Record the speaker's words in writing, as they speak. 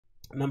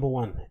Number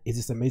one is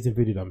this amazing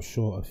video that I'm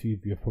sure a few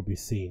of you have probably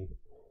seen.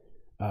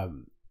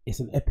 It's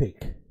an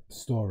epic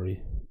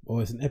story,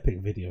 or it's an epic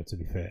video to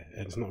be fair,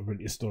 and it's not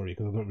really a story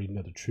because I don't really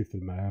know the truth of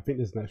the matter. I think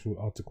there's an actual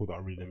article that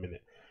I'll read in a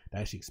minute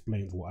that actually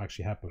explains what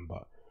actually happened,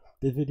 but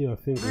the video I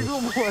think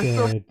was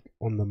shared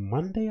on the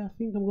Monday, I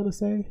think I'm gonna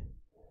say,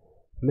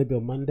 maybe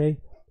on Monday,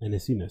 and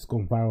it's, you know, it's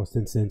gone viral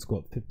since then. It's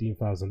got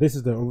 15,000. This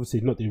is the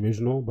obviously not the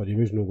original, but the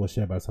original was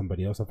shared by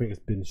somebody else. I think it's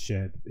been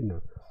shared, you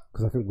know,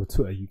 because I think with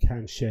Twitter you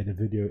can share the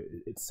video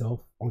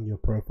itself on your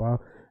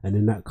profile, and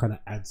then that kind of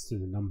adds to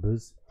the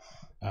numbers.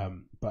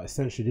 But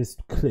essentially this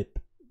clip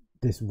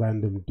this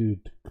random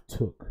dude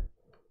took,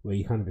 where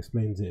he kind of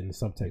explains it in the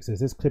subtext, says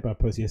this clip I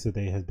posted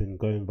yesterday has been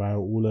going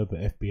viral all over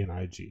FB and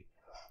IG.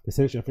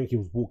 Essentially I think he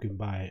was walking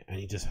by and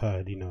he just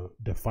heard, you know,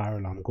 the fire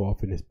alarm go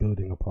off in this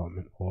building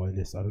apartment, or in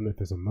this, I don't know if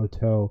it's a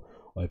motel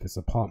or if it's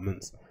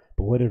apartments,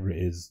 but whatever it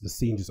is, the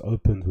scene just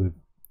opens with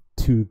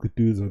two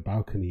dudes on a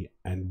balcony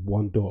and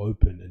one door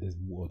open and there's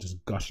water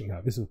just gushing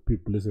out. This is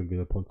people listening to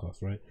the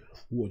podcast, right?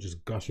 Water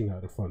just gushing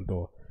out the front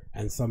door,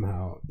 and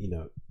somehow, you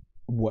know,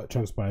 what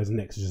transpires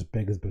next is just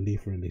beggars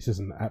belief, really. It's just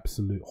an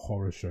absolute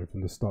horror show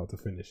from the start to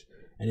finish,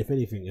 and if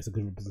anything it's a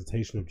good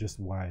representation of just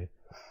why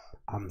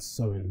I'm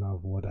so in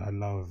love with I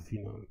love,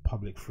 you know,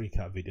 public freak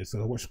out videos.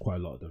 So I watch quite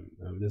a lot of them.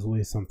 There's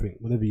always something,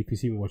 whenever if you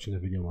see me watching a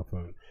video on my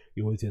phone,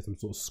 you always hear some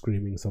sort of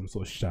screaming, some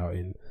sort of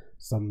shouting,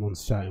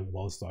 someone's shouting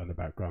Worldstar in the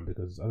background,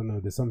 because I don't know,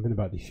 there's something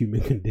about the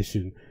human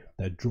condition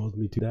that draws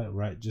me to that,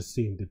 right? Just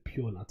seeing the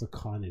pure and utter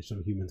carnage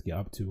some humans get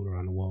up to all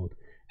around the world,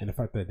 and the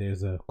fact that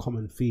there's a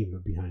common theme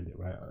behind it,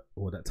 right,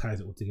 or that ties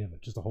it all together.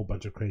 Just a whole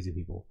bunch of crazy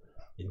people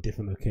in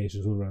different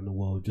locations all around the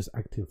world just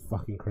acting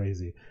fucking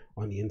crazy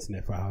on the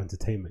internet for our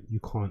entertainment. You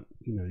can't,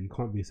 you know, you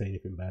can't really say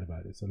anything bad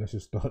about it. So let's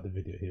just start the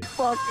video here.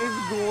 What is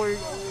going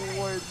on,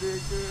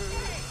 nigga?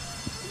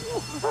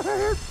 What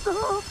the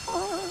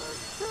fuck?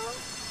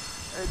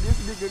 And this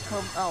nigga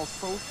comes out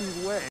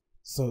soaking wet.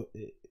 So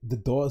the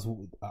doors,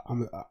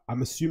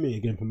 I'm assuming,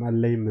 again, from my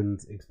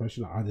layman's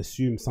expression, I'd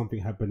assume something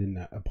happened in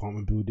that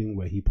apartment building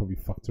where he probably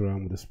fucked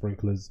around with the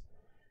sprinklers.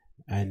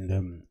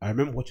 And I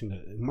remember watching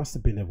it must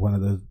have been one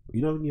of those,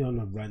 you know, when you're on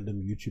a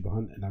random YouTube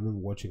hunt, and I remember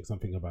watching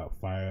something about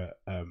fire,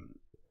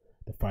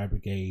 the fire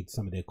brigade,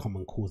 some of their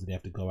common calls that they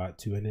have to go out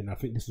to, and then I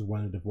think this was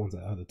one of the ones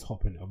that are at the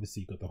top, and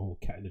obviously you got the whole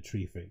cat in the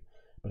tree thing.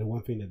 But the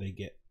one thing that they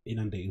get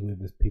inundated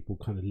with is people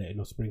kind of letting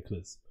off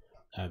sprinklers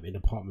in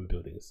apartment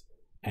buildings,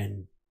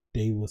 and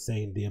they were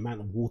saying the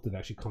amount of water that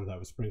actually comes out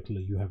of a sprinkler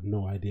you have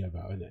no idea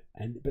about, innit?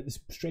 But it's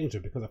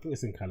stranger because I think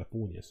it's in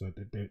California, so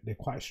they're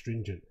quite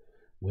stringent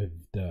with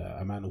the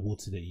amount of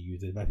water that you use.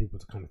 They like people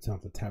to kind of turn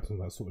off the taps and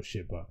that sort of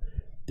shit, but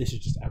this is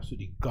just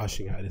absolutely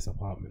gushing out of this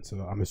apartment. So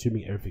I'm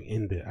assuming everything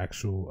in the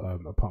actual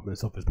apartment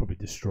itself is probably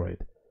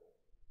destroyed.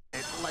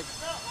 Like,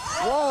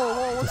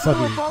 whoa, what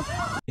suddenly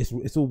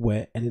it's all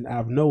wet, and then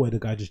out of nowhere the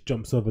guy just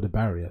jumps over the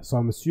barrier. So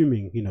I'm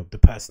assuming, you know, the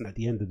person at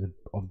the end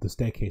of the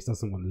staircase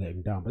doesn't want to let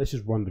him down. But let's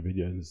just run the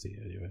video and see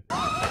it anyway.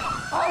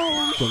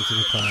 Jumps in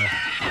the car,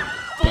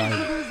 guy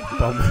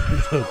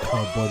bumps the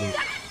car bonnet,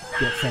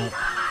 gets out,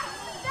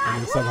 and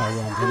then somehow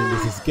runs, and then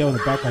there's this girl in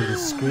the background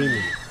just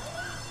screaming.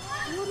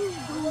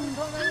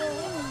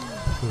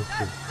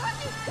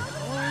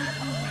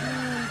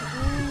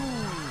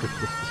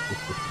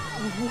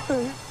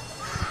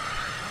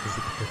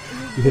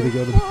 You hear the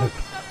girl in the back.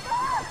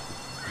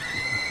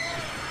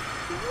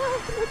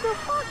 What the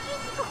fuck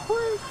is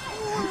going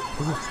on?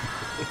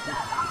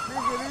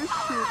 Nigga, this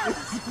shit is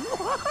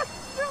what?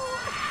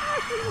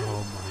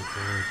 Oh my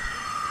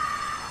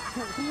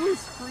god. Who is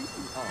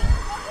screaming? Oh.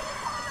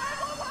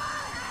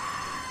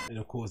 And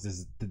of course,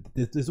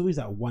 there's always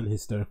that one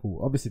hysterical.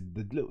 Obviously,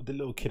 the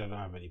little kid I don't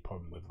have any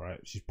problem with, right?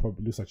 She's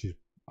probably looks like she's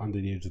under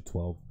the age of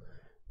 12.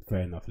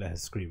 Fair enough, let her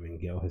scream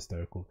and get all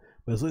hysterical.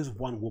 But there's always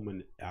one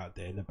woman out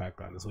there in the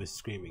background that's always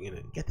screaming, in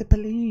it, get the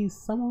police!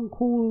 Someone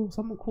call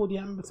the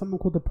ambulance! Someone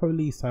call the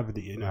police! However,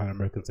 you know how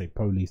Americans say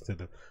police to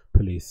the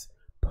police,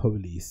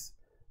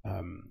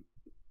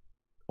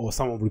 or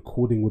someone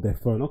recording with their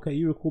phone. Okay,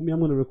 you record me,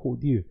 I'm gonna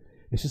record you.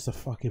 It's just a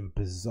fucking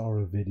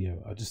bizarre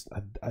video.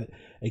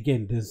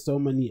 Again, there's so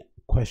many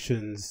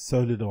questions,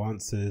 so little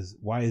answers.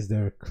 Why is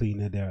there a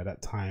cleaner there at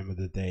that time of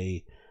the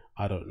day?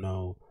 I don't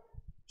know.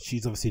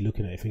 She's obviously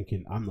looking at it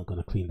thinking, I'm not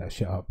gonna clean that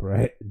shit up,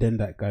 right? Then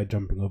that guy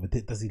jumping over,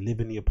 does he live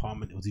in the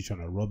apartment? Was he trying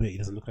to rob it? He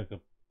doesn't look like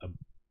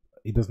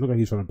he doesn't look like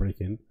he's trying to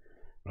break in,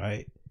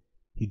 right?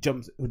 He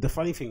jumps. The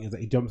funny thing is that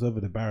he jumps over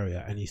the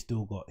barrier and he's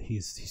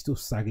still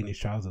sagging his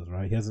trousers,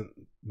 right? He hasn't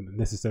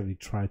necessarily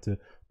tried to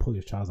pull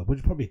his trousers up, which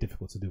is probably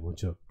difficult to do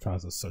once your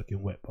trousers are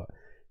soaking wet, but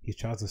his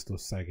trousers are still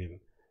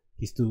sagging.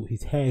 His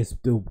hair is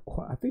still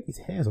quite, I think his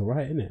hair's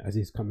alright, isn't it, as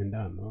he's coming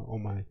down. Oh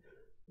my,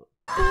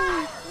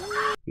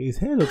 his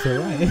hair looks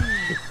alright.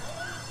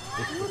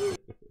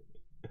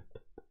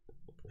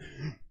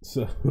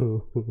 So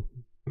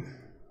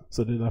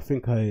then I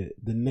think the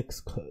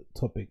next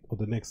topic, or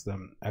the next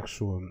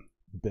actual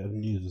bit of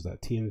news, was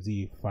that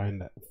TMZ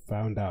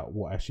found out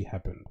what actually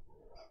happened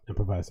and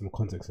provide some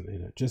context on it. You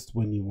know, just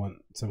when you want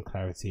some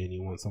clarity and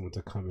you want someone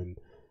to come and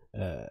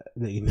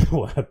let you know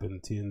what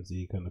happened.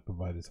 TMZ kind of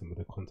provided some of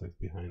the context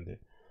behind it.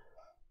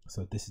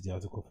 So this is the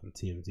article from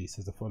TMZ. It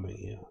says the following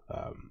here.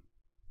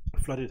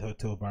 Flooded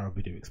hotel viral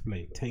video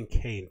explained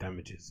 10K in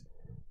damages.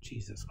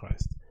 Jesus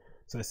Christ.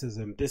 So it says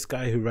this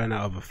guy who ran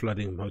out of a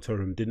flooding hotel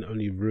room didn't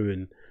only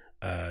ruin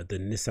the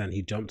Nissan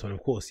he jumped on,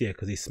 of course, yeah,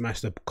 because he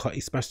smashed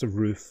the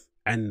roof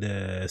and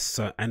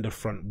the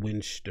front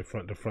winch, the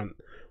front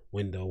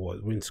window or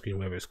windscreen,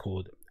 whatever it's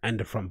called, and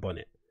the front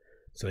bonnet.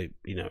 So,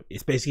 you know,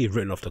 it's basically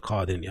written off the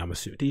car, didn't you? I'm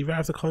assuming. Do you even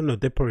have the car? No,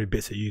 they're probably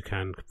bits that you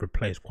can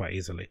replace quite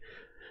easily.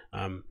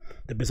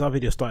 The bizarre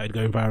video started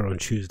going viral on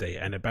Tuesday,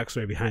 and the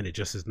backstory behind it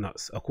just is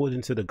nuts.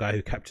 According to the guy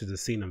who captured the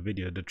scene on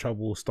video, the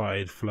trouble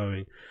started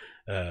flowing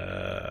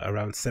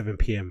around 7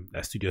 p.m.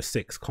 at Studio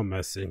 6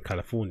 Commerce in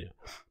California.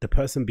 The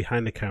person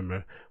behind the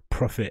camera,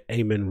 Prophet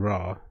Amen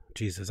Ra,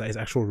 Jesus, that is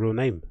actual real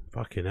name.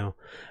 Fucking hell.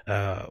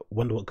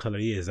 Wonder what color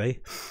he is, eh?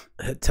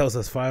 It tells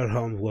us fire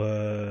alarms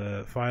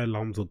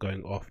were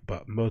going off,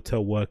 but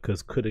motel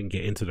workers couldn't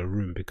get into the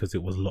room because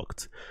it was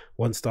locked.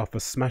 One staffer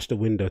smashed the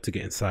window to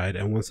get inside,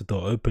 and once the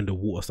door opened, the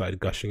water started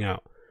gushing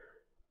out.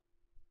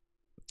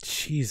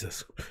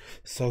 Jesus.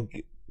 So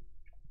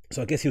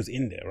I guess he was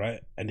in there,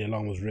 right? And the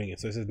alarm was ringing.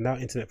 So it says, now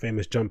internet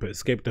famous jumper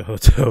escaped the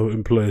hotel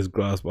employer's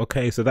grasp.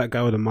 Okay, so that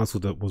guy with the muscle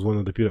that was one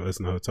of the people that was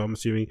in the hotel, I'm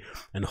assuming,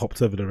 and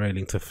hopped over the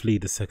railing to flee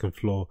the second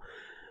floor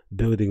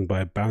building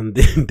by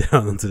bounding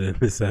down onto the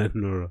Nissan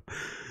Nora.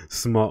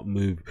 Smart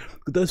move.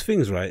 Those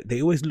things, right?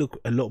 They always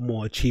look a lot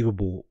more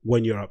achievable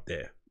when you're up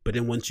there. But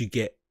then once you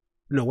get,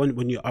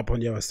 when you're up on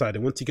the other side,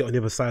 and once you get on the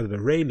other side of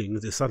the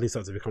railings, it suddenly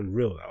starts to become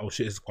real. Like, oh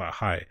shit, it's quite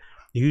high.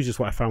 Usually just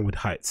what I found with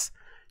heights.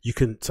 You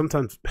can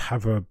sometimes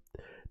have a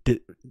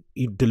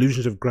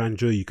delusions of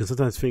grandeur. You can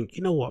sometimes think,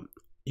 you know what,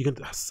 you can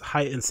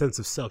heighten sense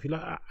of self. You're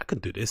like, I can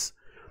do this.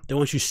 Then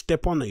once you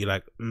step on it, you're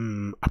like,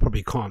 I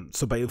probably can't.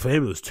 So, but for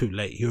him, it was too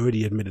late. He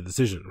already had made a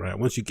decision, right?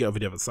 Once you get over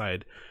the other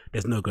side,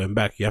 there's no going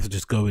back. You have to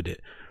just go with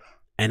it.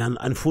 And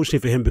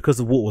unfortunately for him, because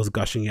the water was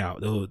gushing out,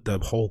 the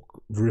whole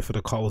roof of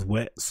the car was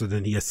wet. So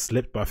then he has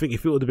slipped. But I think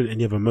if it would have been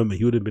any other moment,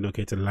 he would have been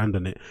okay to land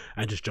on it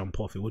and just jump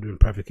off. It would have been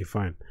perfectly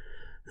fine.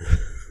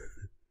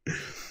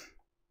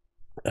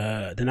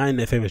 The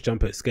nine famous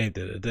jumper escaped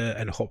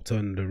and hopped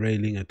on the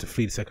railing and to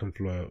flee the second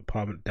floor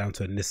apartment down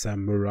to a Nissan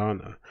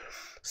Murano.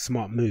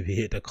 Smart move. He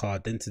hit the car,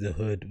 dented the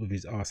hood with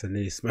his ass, and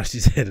nearly smashed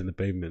his head on the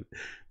pavement.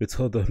 We're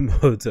told the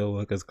motel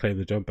workers claimed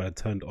the jumper had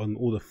turned on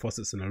all the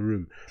faucets in the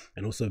room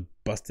and also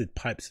busted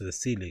pipes to the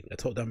ceiling. A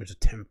total damage of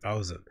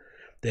 $10,000.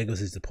 There goes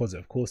his deposit.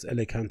 Of course,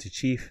 LA County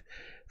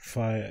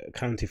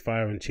County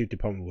Fire and Chief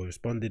Department were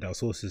responded. Our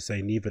sources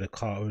say neither the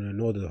car owner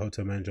nor the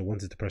hotel manager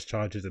wanted to press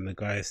charges, and the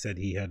guy said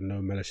he had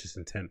no malicious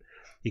intent.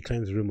 He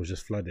claims the room was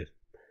just flooded.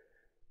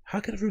 How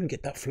could a room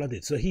get that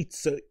flooded? So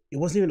it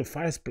wasn't even a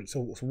fire split.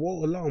 So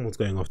what alarm was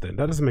going off then?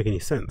 That doesn't make any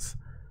sense.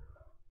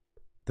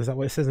 Is that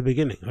what it says in the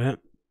beginning, right?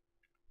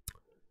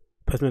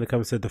 Person in the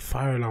comment said the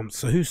fire alarm.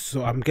 So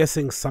I'm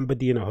guessing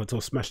somebody in a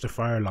hotel smashed the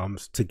fire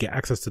alarms to get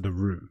access to the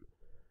room.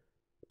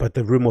 But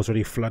the room was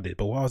already flooded.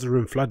 But why was the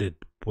room flooded?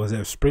 Was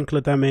it a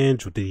sprinkler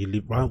damage? Or did he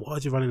leave? Why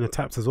was he running the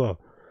taps as well?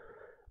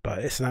 But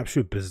it's an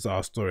absolute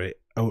bizarre story.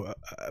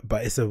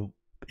 But it's a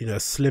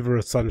sliver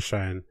of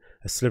sunshine,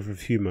 a sliver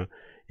of humor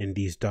in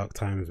these dark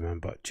times, man.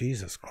 But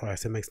Jesus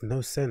Christ, it makes no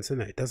sense,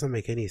 innit? It doesn't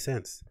make any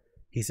sense.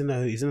 He's in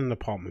an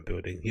apartment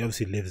building. He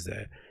obviously lives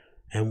there.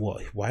 And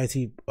why is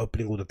he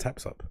opening all the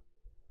taps up?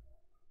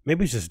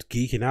 Maybe he's just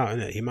geeking out,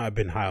 innit? He might have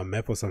been high on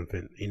meth or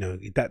something.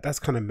 That's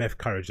kind of meth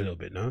courage a little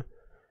bit, no?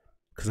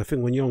 Because I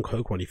think when you're on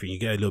coke or anything, you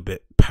get a little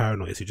bit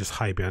paranoid, so you just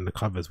hide behind the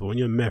covers. But when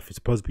you're on meth, it's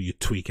supposed to be you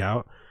tweak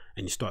out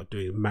and you start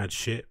doing mad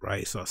shit,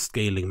 right? You start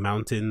scaling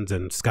mountains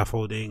and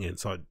scaffolding and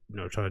start,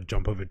 trying to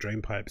jump over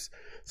drain pipes.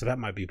 So that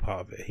might be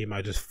part of it. He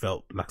might have just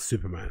felt like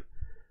Superman.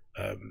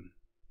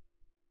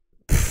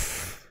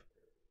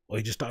 Or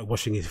he just started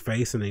washing his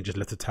face and then he just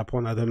let the tap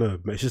on. I don't know.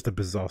 But it's just a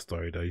bizarre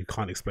story, though. You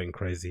can't explain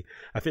crazy.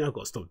 I think I've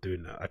got to stop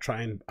doing that. I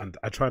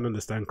try and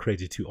understand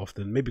crazy too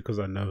often. Maybe because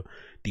I know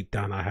deep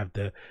down I have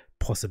the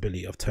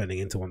possibility of turning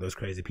into one of those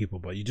crazy people.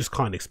 But you just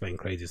can't explain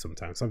crazy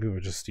sometimes. Some people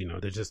are just,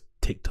 they're just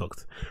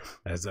TikToked,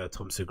 as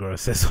Tom Segura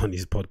says on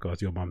his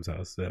podcast, Your Mum's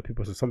House. Some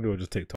people are just TikTok.